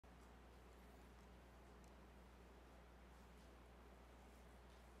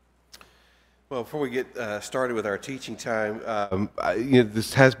Well, before we get started with our teaching time,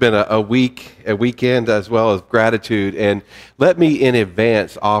 this has been a weekend as well as gratitude, and let me in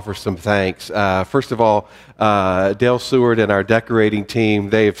advance offer some thanks. First of all, Dale Seward and our decorating team,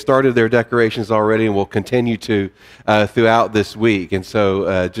 they've started their decorations already and will continue to throughout this week, and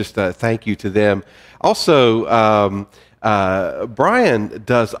so just thank you to them. Also, Brian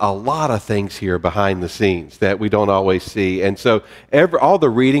does a lot of things here behind the scenes that we don't always see. And so all the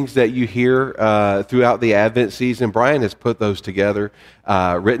readings that you hear throughout the Advent season, Brian has put those together,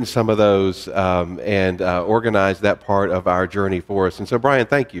 written some of those, and organized that part of our journey for us. And so, Brian,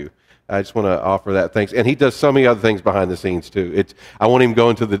 thank you. I just want to offer that thanks. And he does so many other things behind the scenes, too. I won't even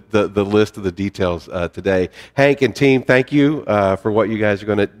go into the list of the details today. Hank and team, thank you for what you guys are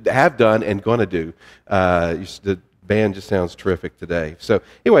going to have done and going to do. The band just sounds terrific today. So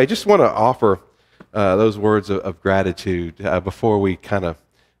anyway, I just want to offer those words of gratitude before we kind of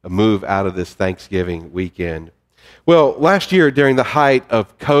move out of this Thanksgiving weekend. Well, last year during the height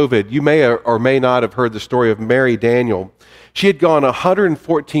of COVID, you may or may not have heard the story of Mary Daniel. She had gone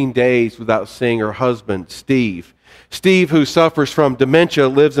 114 days without seeing her husband, Steve. Steve, who suffers from dementia,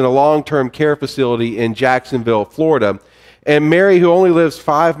 lives in a long-term care facility in Jacksonville, Florida. And Mary, who only lives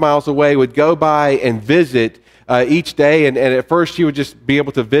 5 miles away, would go by and visit each day, and at first she would just be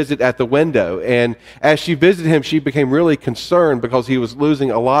able to visit at the window. And as she visited him, she became really concerned because he was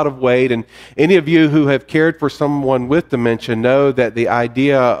losing a lot of weight. And any of you who have cared for someone with dementia know that the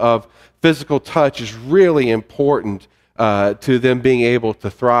idea of physical touch is really important to them being able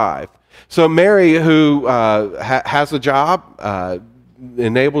to thrive. So Mary, who has a job,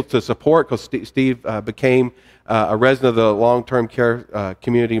 enabled to support, because Steve became a resident of the long-term care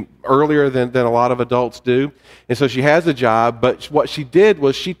community earlier than a lot of adults do. And so she has a job, but what she did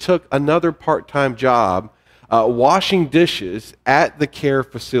was she took another part-time job washing dishes at the care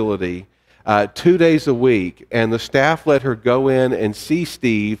facility 2 days a week. And the staff let her go in and see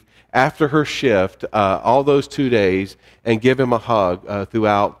Steve after her shift all those 2 days and give him a hug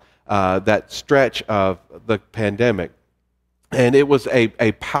throughout that stretch of the pandemic. And it was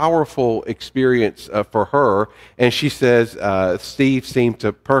a powerful experience for her. And she says Steve seemed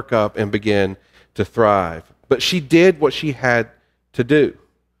to perk up and begin to thrive. But she did what she had to do.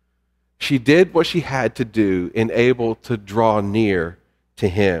 She did what she had to do and able to draw near to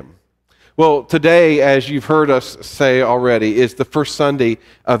him. Well, today, as you've heard us say already, is the first Sunday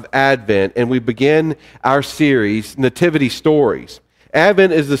of Advent. And we begin our series, Nativity Stories.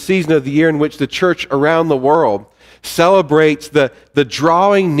 Advent is the season of the year in which the church around the world celebrates the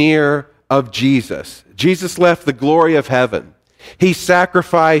drawing near of Jesus. Jesus left the glory of heaven. He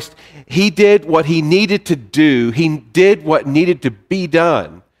sacrificed. He did what he needed to do. He did what needed to be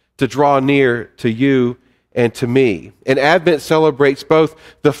done to draw near to you and to me. And Advent celebrates both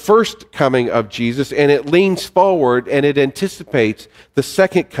the first coming of Jesus, and it leans forward and it anticipates the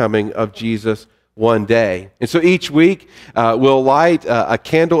second coming of Jesus one day. And so each week we'll light a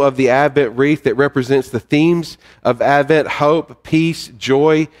candle of the Advent wreath that represents the themes of Advent: hope, peace,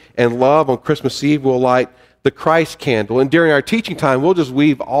 joy, and love. On Christmas Eve, we'll light the Christ candle. And during our teaching time, we'll just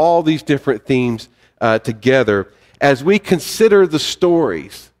weave all these different themes together as we consider the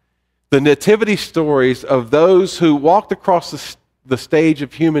stories, the nativity stories of those who walked across the stage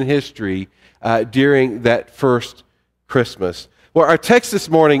of human history during that first Christmas. Well, our text this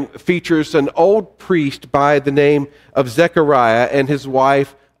morning features an old priest by the name of Zechariah and his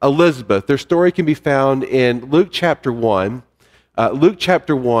wife Elizabeth. Their story can be found in Luke chapter 1,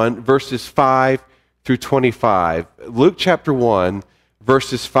 verses 5 through 25. Luke chapter 1,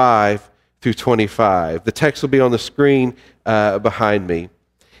 verses 5 through 25. The text will be on the screen behind me.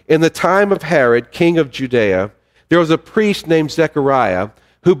 In the time of Herod, king of Judea, there was a priest named Zechariah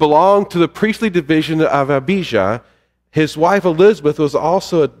who belonged to the priestly division of Abijah. His wife Elizabeth was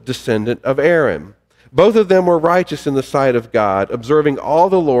also a descendant of Aaron. Both of them were righteous in the sight of God, observing all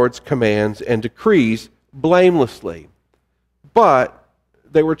the Lord's commands and decrees blamelessly. But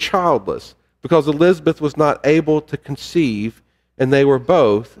they were childless, because Elizabeth was not able to conceive, and they were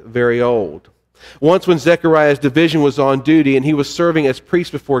both very old. Once when Zechariah's division was on duty and he was serving as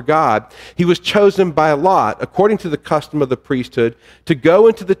priest before God, he was chosen by lot, according to the custom of the priesthood, to go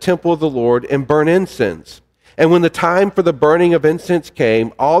into the temple of the Lord and burn incense. And when the time for the burning of incense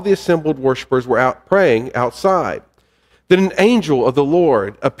came, all the assembled worshipers were out praying outside. Then an angel of the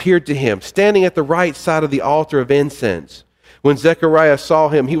Lord appeared to him, standing at the right side of the altar of incense. When Zechariah saw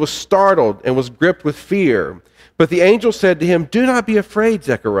him, he was startled and was gripped with fear. But the angel said to him, "Do not be afraid,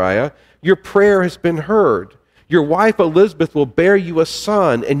 Zechariah. Your prayer has been heard. Your wife Elizabeth will bear you a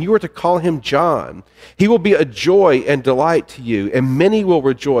son, and you are to call him John. He will be a joy and delight to you, and many will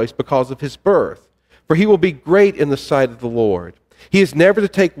rejoice because of his birth. For he will be great in the sight of the Lord. He is never to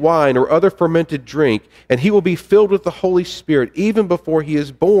take wine or other fermented drink, and he will be filled with the Holy Spirit even before he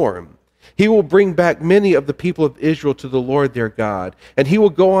is born. He will bring back many of the people of Israel to the Lord their God, and he will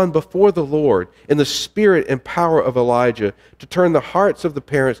go on before the Lord in the spirit and power of Elijah to turn the hearts of the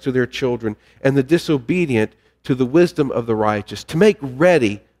parents to their children and the disobedient to the wisdom of the righteous, to make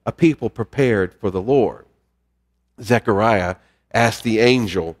ready a people prepared for the Lord. Zechariah asked the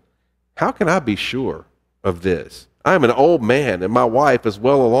angel, "How can I be sure of this? I am an old man, and my wife is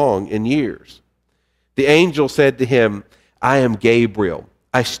well along in years." The angel said to him, "I am Gabriel.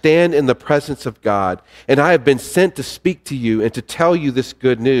 I stand in the presence of God, and I have been sent to speak to you and to tell you this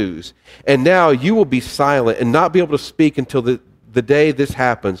good news. And now you will be silent and not be able to speak until the day this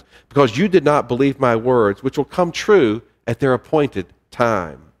happens, because you did not believe my words, which will come true at their appointed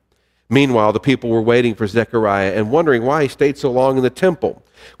time." Meanwhile, the people were waiting for Zechariah and wondering why he stayed so long in the temple.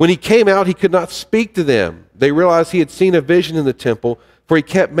 When he came out, he could not speak to them. They realized he had seen a vision in the temple, for he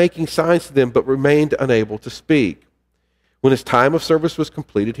kept making signs to them but remained unable to speak. When his time of service was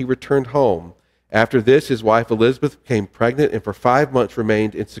completed, he returned home. After this, his wife Elizabeth became pregnant and for 5 months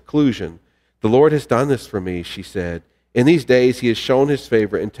remained in seclusion. "The Lord has done this for me," she said. "In these days he has shown his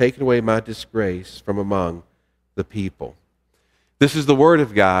favor and taken away my disgrace from among the people." This is the word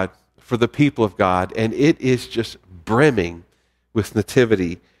of God for the people of God, and it is just brimming with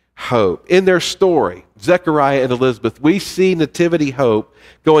nativity hope. In their story, Zechariah and Elizabeth, we see nativity hope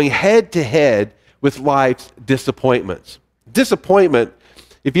going head to head with life's disappointments. Disappointment,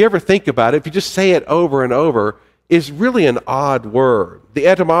 if you ever think about it, if you just say it over and over, is really an odd word. The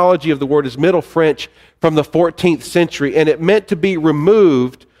etymology of the word is Middle French from the 14th century, and it meant to be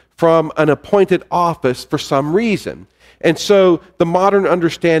removed from an appointed office for some reason. And so the modern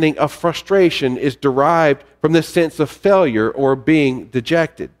understanding of frustration is derived from this sense of failure or being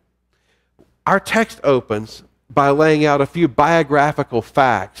dejected. Our text opens by laying out a few biographical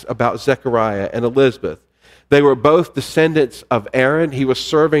facts about Zechariah and Elizabeth. They were both descendants of Aaron. He was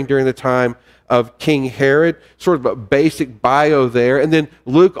serving during the time of King Herod, sort of a basic bio there. And then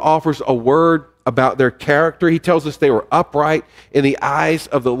Luke offers a word about their character. He tells us they were upright in the eyes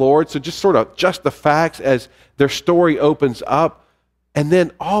of the Lord. So just the facts as their story opens up. And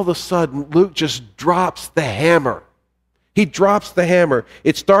then all of a sudden, Luke just drops the hammer. He drops the hammer.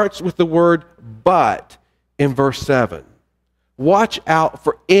 It starts with the word "but" in verse 7. Watch out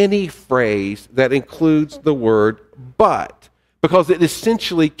for any phrase that includes the word "but," because it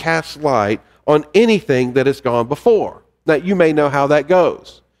essentially casts light on anything that has gone before. Now, you may know how that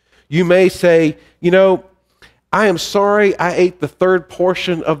goes. You may say, "I am sorry I ate the third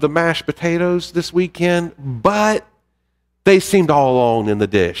portion of the mashed potatoes this weekend, but they seemed all alone in the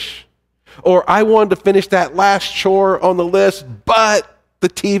dish." Or, "I wanted to finish that last chore on the list, but the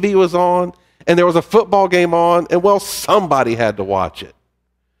TV was on, and there was a football game on, and somebody had to watch it."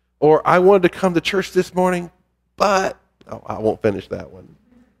 Or, "I wanted to come to church this morning, but..." Oh, I won't finish that one.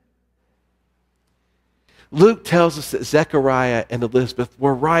 Luke tells us that Zechariah and Elizabeth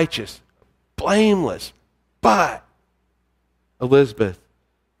were righteous, blameless, but Elizabeth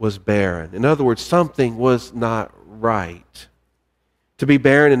was barren. In other words, something was not right. To be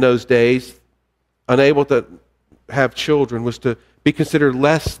barren in those days, unable to have children, was to be considered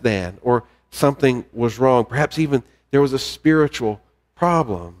less than, or something was wrong. Perhaps even there was a spiritual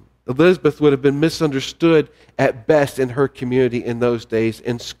problem. Elizabeth would have been misunderstood at best in her community in those days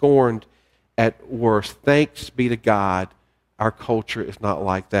and scorned at worst. Thanks be to God, our culture is not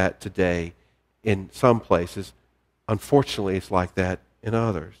like that today in some places. Unfortunately, it's like that in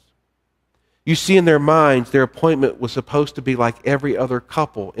others. You see, in their minds, their appointment was supposed to be like every other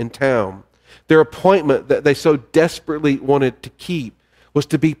couple in town. Their appointment that they so desperately wanted to keep was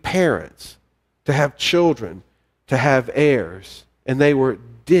to be parents, to have children, to have heirs, and they were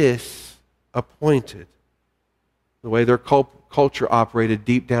disappointed. The way their culture operated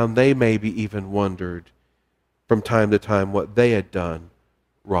deep down, they maybe even wondered from time to time what they had done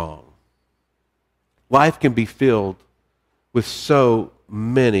wrong. Life can be filled with so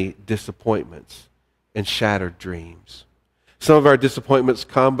many disappointments and shattered dreams. Some of our disappointments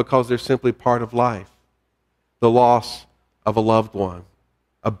come because they're simply part of life. The loss of a loved one,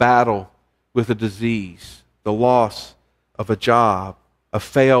 a battle with a disease, the loss of a job, a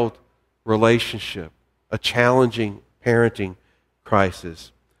failed relationship, a challenging parenting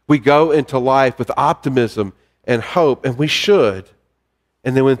crisis. We go into life with optimism and hope, and we should.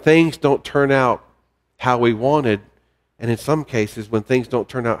 And then when things don't turn out how we wanted, and in some cases when things don't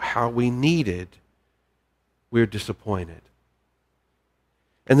turn out how we needed, we're disappointed.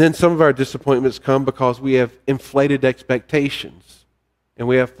 And then some of our disappointments come because we have inflated expectations and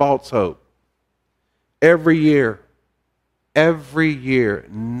we have false hope. Every year,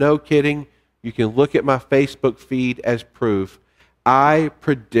 no kidding, you can look at my Facebook feed as proof. I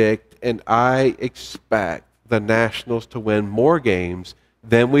predict and I expect the Nationals to win more games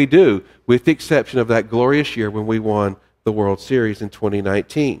than we do, with the exception of that glorious year when we won the World Series in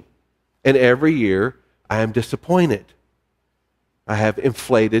 2019. And every year, I am disappointed. I have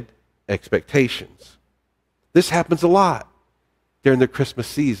inflated expectations. This happens a lot during the Christmas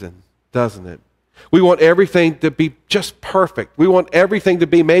season, doesn't it? We want everything to be just perfect. We want everything to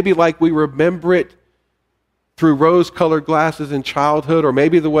be maybe like we remember it through rose-colored glasses in childhood, or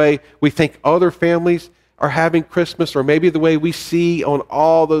maybe the way we think other families are having Christmas, or maybe the way we see on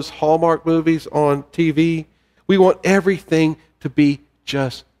all those Hallmark movies on TV. We want everything to be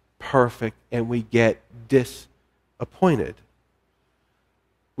just perfect, and we get disappointed.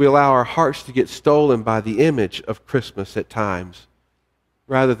 We allow our hearts to get stolen by the image of Christmas at times,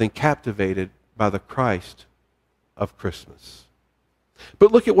 rather than captivated by the Christ of Christmas.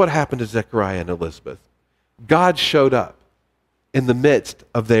 But look at what happened to Zechariah and Elizabeth. God showed up in the midst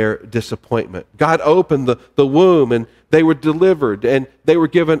of their disappointment. God opened the womb, and they were delivered, and they were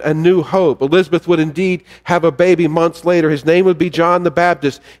given a new hope. Elizabeth would indeed have a baby months later. His name would be John the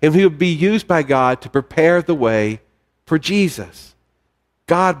Baptist, and he would be used by God to prepare the way for Jesus.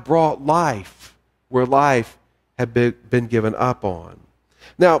 God brought life where life had been given up on.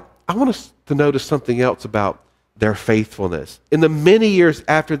 Now, I want us to notice something else about their faithfulness. In the many years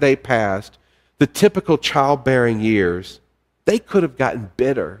after they passed, the typical childbearing years, they could have gotten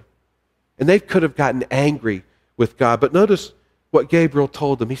bitter and they could have gotten angry with God. But notice what Gabriel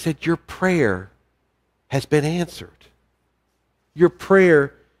told them. He said, your prayer has been answered. Your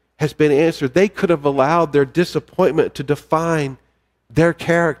prayer has been answered. They could have allowed their disappointment to define their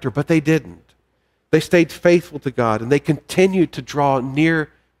character, but they didn't. They stayed faithful to God, and they continued to draw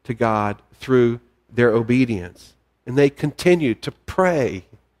near to God through their obedience. And they continued to pray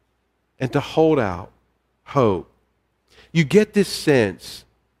and to hold out hope. You get this sense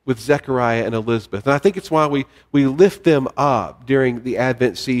with Zechariah and Elizabeth, and I think it's why we lift them up during the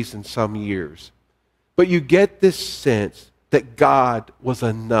Advent season some years. But you get this sense that God was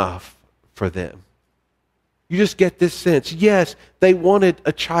enough for them. You just get this sense. Yes, they wanted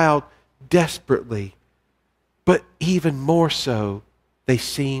a child desperately, but even more so, they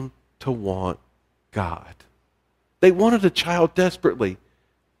seem to want God. They wanted a child desperately,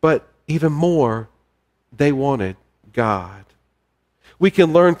 but even more, they wanted God. We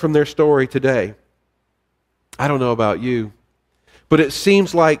can learn from their story today. I don't know about you, but it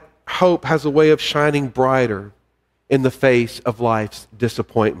seems like hope has a way of shining brighter in the face of life's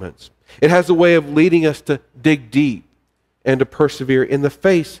disappointments. It has a way of leading us to dig deep and to persevere in the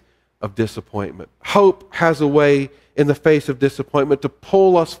face of disappointment. Hope has a way in the face of disappointment to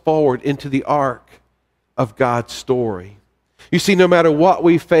pull us forward into the arc of God's story. You see, no matter what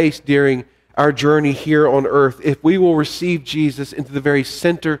we face during our journey here on earth, if we will receive Jesus into the very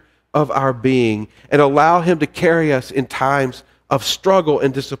center of our being and allow him to carry us in times of struggle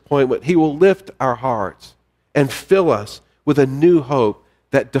and disappointment, he will lift our hearts and fill us with a new hope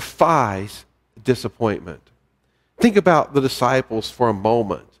that defies disappointment. Think about the disciples for a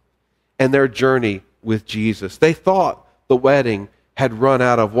moment and their journey with Jesus. They thought the wedding had run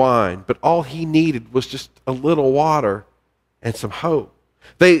out of wine, but all he needed was just a little water and some hope.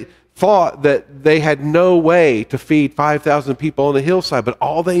 They thought that they had no way to feed 5,000 people on the hillside, but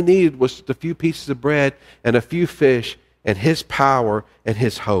all they needed was just a few pieces of bread and a few fish and his power and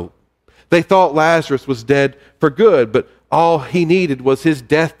his hope. They thought Lazarus was dead for good, but all he needed was his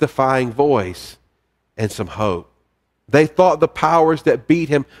death-defying voice and some hope. They thought the powers that beat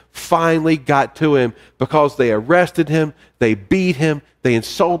him finally got to him because they arrested him, they beat him, they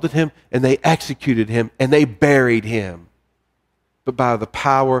insulted him, and they executed him, and they buried him. But by the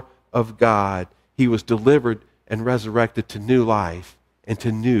power of God, he was delivered and resurrected to new life and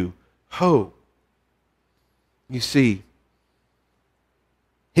to new hope. You see,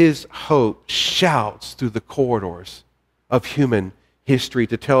 his hope shouts through the corridors of human history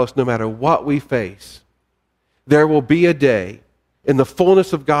to tell us no matter what we face, there will be a day in the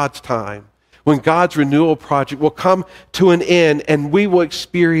fullness of God's time when God's renewal project will come to an end and we will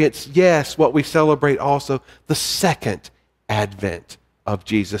experience, yes, what we celebrate also, the second advent of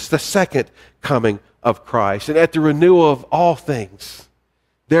Jesus, the second coming of Christ. And at the renewal of all things,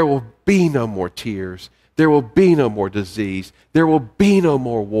 there will be no more tears. There will be no more disease. There will be no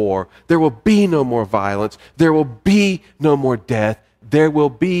more war. There will be no more violence. There will be no more death. There will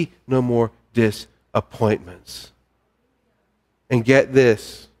be no more disappointment. appointments. And get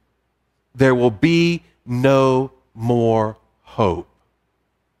this, there will be no more hope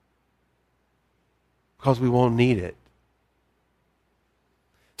because we won't need it.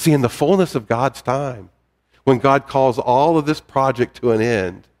 See, in the fullness of God's time, when God calls all of this project to an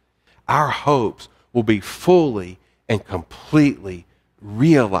end, our hopes will be fully and completely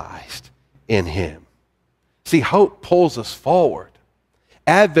realized in Him. See, hope pulls us forward.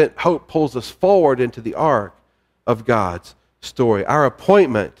 Advent hope pulls us forward into the arc of God's story. Our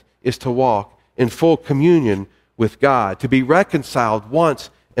appointment is to walk in full communion with God, to be reconciled once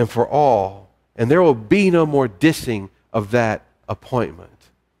and for all, and there will be no more dissing of that appointment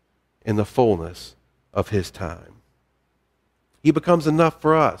in the fullness of His time. He becomes enough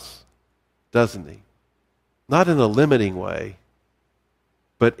for us, doesn't He? Not in a limiting way,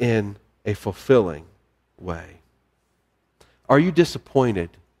 but in a fulfilling way. Are you disappointed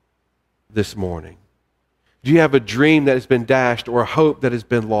this morning? Do you have a dream that has been dashed or a hope that has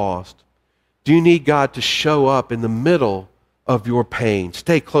been lost? Do you need God to show up in the middle of your pain?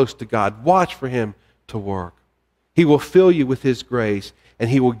 Stay close to God. Watch for Him to work. He will fill you with His grace, and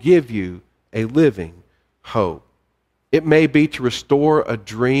He will give you a living hope. It may be to restore a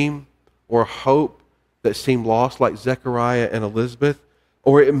dream or hope that seemed lost, like Zechariah and Elizabeth,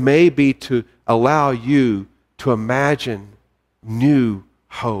 or it may be to allow you to imagine new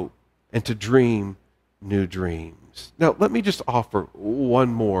hope and to dream new dreams. Now, let me just offer one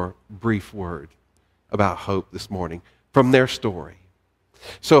more brief word about hope this morning from their story.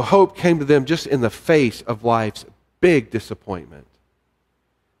 So hope came to them just in the face of life's big disappointment.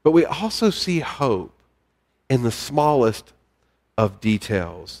 But we also see hope in the smallest of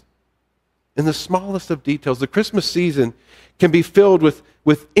details. In the smallest of details. The Christmas season can be filled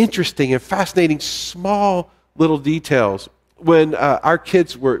with interesting and fascinating small little details. When our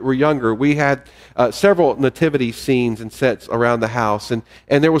kids were younger, we had several nativity scenes and sets around the house. And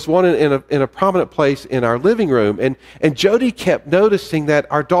there was one in a prominent place in our living room. And Jody kept noticing that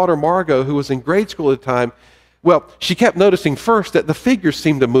our daughter Margot, who was in grade school at the time, well, she kept noticing first that the figures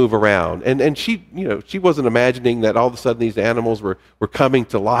seemed to move around. And she wasn't imagining that all of a sudden these animals were coming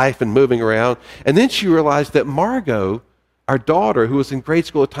to life and moving around. And then she realized that Margot, our daughter, who was in grade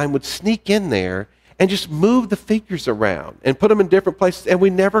school at the time, would sneak in there and just move the figures around and put them in different places, and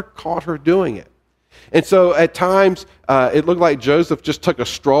we never caught her doing it. And so at times, it looked like Joseph just took a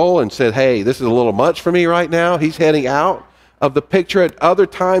stroll and said, hey, this is a little much for me right now. He's heading out of the picture. At other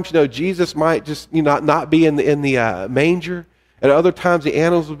times, Jesus might just not be in the manger. At other times, the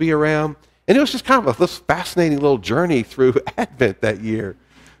animals would be around. And it was just kind of this fascinating little journey through Advent that year.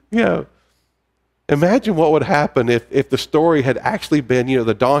 Imagine what would happen if the story had actually been,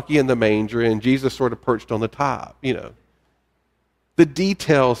 the donkey in the manger and Jesus sort of perched on the top, The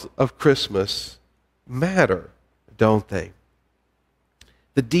details of Christmas matter, don't they?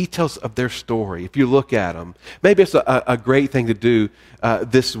 The details of their story, if you look at them, maybe it's a great thing to do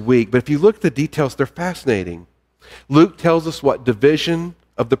this week, but if you look at the details, they're fascinating. Luke tells us what division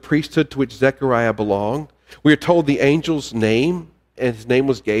of the priesthood to which Zechariah belonged. We are told the angel's name, and his name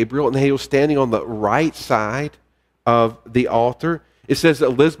was Gabriel, and he was standing on the right side of the altar. It says that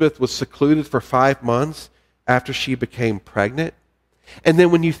Elizabeth was secluded for 5 months after she became pregnant. And then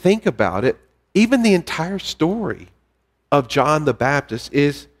when you think about it, even the entire story of John the Baptist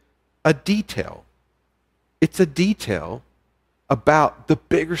is a detail. It's a detail about the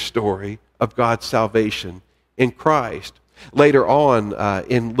bigger story of God's salvation in Christ. Later on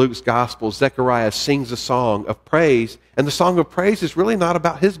in Luke's gospel, Zechariah sings a song of praise, and the song of praise is really not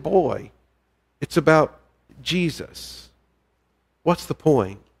about his boy. It's about Jesus. What's the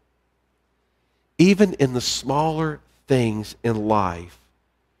point? Even in the smaller things in life,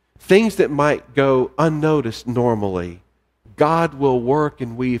 things that might go unnoticed normally, God will work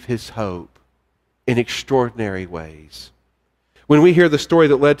and weave His hope in extraordinary ways. When we hear the story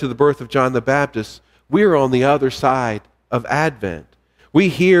that led to the birth of John the Baptist, we're on the other side of Advent. We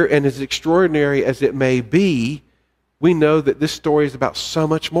hear, and as extraordinary as it may be, we know that this story is about so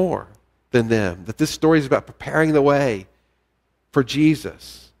much more than them, that this story is about preparing the way for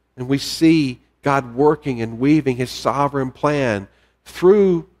Jesus. And we see God working and weaving His sovereign plan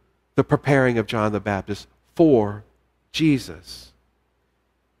through the preparing of John the Baptist for Jesus.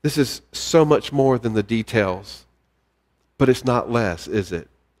 This is so much more than the details, but it's not less, is it?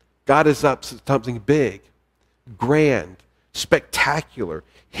 God is up to something big, grand, spectacular,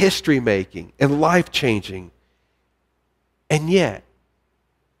 history-making, and life-changing. And yet,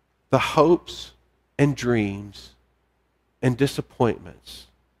 the hopes and dreams and disappointments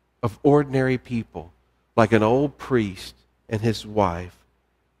of ordinary people, like an old priest and his wife,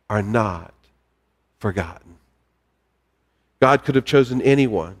 are not forgotten. God could have chosen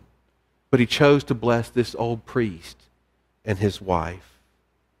anyone, but he chose to bless this old priest and his wife.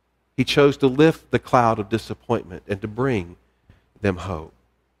 He chose to lift the cloud of disappointment and to bring them hope.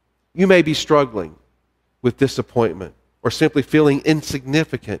 You may be struggling with disappointment or simply feeling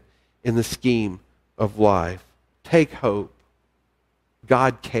insignificant in the scheme of life. Take hope.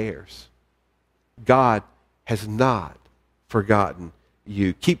 God cares. God has not forgotten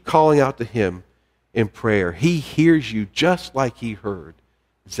you. Keep calling out to him in prayer. He hears you just like he heard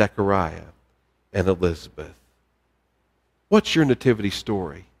Zechariah and Elizabeth. What's your nativity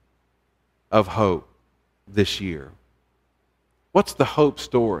story of hope this year? What's the hope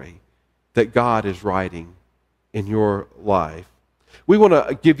story that God is writing in your life? We want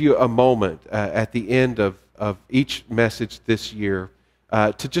to give you a moment at the end of each message this year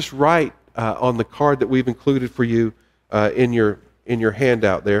to just write on the card that we've included for you in your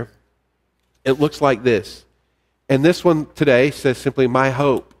handout there. It looks like this. And this one today says simply, my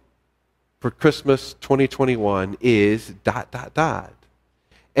hope for Christmas 2021 is ...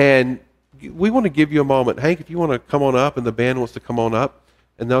 And we want to give you a moment. Hank, if you want to come on up, and the band wants to come on up,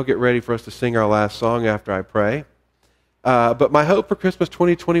 and they'll get ready for us to sing our last song after I pray. But my hope for Christmas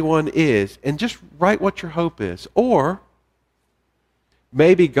 2021 is, and just write what your hope is. Or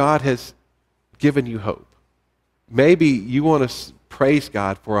maybe God has given you hope. Maybe you want to praise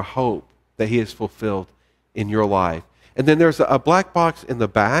God for a hope that he has fulfilled in your life. And then there's a black box in the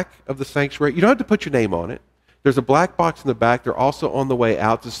back of the sanctuary. You don't have to put your name on it. There's a black box in the back. They're also on the way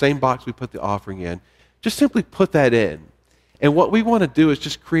out. It's the same box we put the offering in. Just simply put that in. And what we want to do is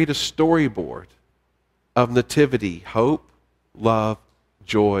just create a storyboard of nativity, hope, love,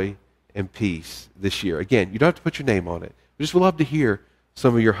 joy, and peace this year. Again, you don't have to put your name on it. We just would love to hear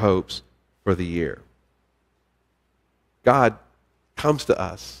some of your hopes for the year. God comes to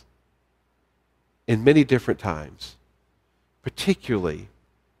us in many different times, particularly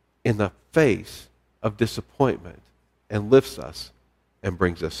in the face of disappointment, and lifts us and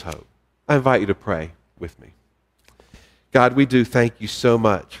brings us hope. I invite you to pray with me. God, we do thank you so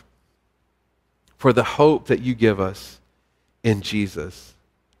much for the hope that you give us in Jesus.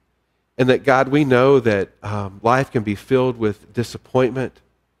 And that, God, we know that life can be filled with disappointment.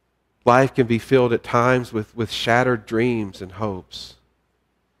 Life can be filled at times with shattered dreams and hopes.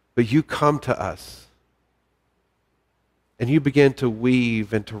 But you come to us and you begin to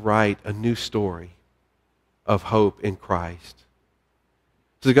weave and to write a new story of hope in Christ.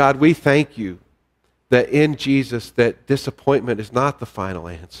 So God, we thank you that in Jesus that disappointment is not the final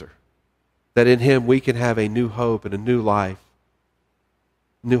answer. That in him we can have a new hope and a new life,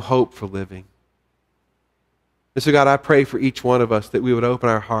 new hope for living. And so God, I pray for each one of us that we would open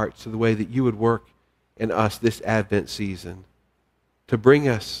our hearts to the way that you would work in us this Advent season to bring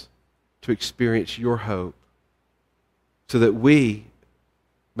us to experience your hope so that we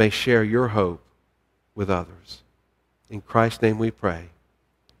may share your hope with others. In Christ's name we pray.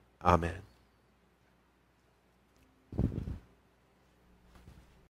 Amen.